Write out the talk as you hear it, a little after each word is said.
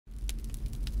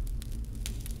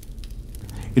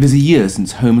It is a year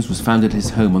since Holmes was found at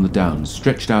his home on the Downs,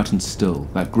 stretched out and still,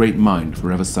 that great mind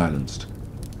forever silenced.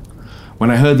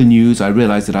 When I heard the news, I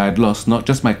realized that I had lost not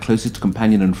just my closest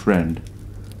companion and friend,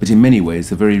 but in many ways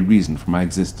the very reason for my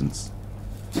existence.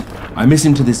 I miss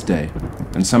him to this day,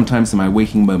 and sometimes in my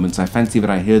waking moments I fancy that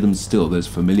I hear them still, those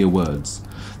familiar words,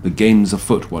 "The game's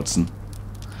afoot, Watson."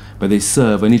 But they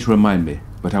serve only to remind me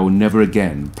that I will never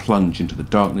again plunge into the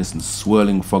darkness and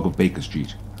swirling fog of Baker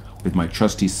Street with my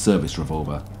trusty service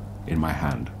revolver in my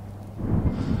hand.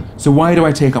 So why do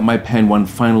I take up my pen one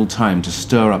final time to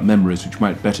stir up memories which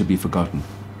might better be forgotten?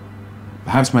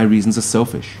 Perhaps my reasons are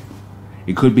selfish.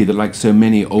 It could be that, like so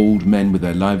many old men with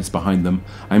their lives behind them,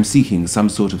 I am seeking some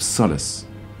sort of solace.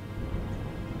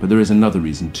 But there is another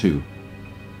reason too.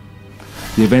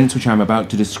 The events which I am about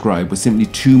to describe were simply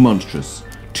too monstrous,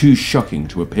 too shocking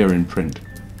to appear in print.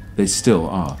 They still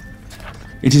are.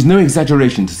 It is no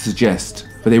exaggeration to suggest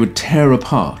that they would tear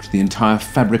apart the entire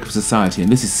fabric of society,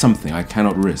 and this is something I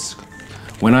cannot risk.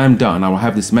 When I am done, I will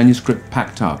have this manuscript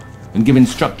packed up and give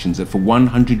instructions that for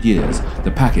 100 years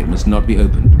the packet must not be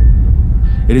opened.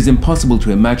 It is impossible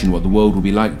to imagine what the world will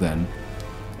be like then,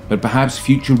 but perhaps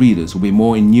future readers will be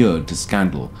more inured to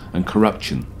scandal and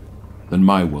corruption than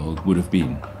my world would have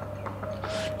been.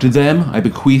 To them, I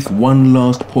bequeath one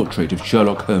last portrait of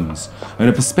Sherlock Holmes, and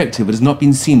a perspective that has not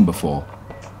been seen before.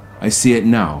 I see it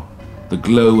now, the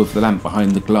glow of the lamp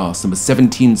behind the glass, and the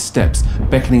 17 steps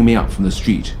beckoning me up from the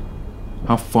street.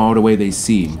 How far away they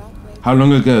seem, how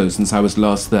long ago since I was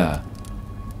last there.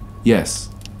 Yes,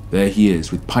 there he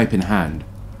is, with pipe in hand.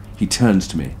 He turns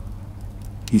to me.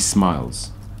 He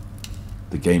smiles.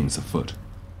 The game's afoot.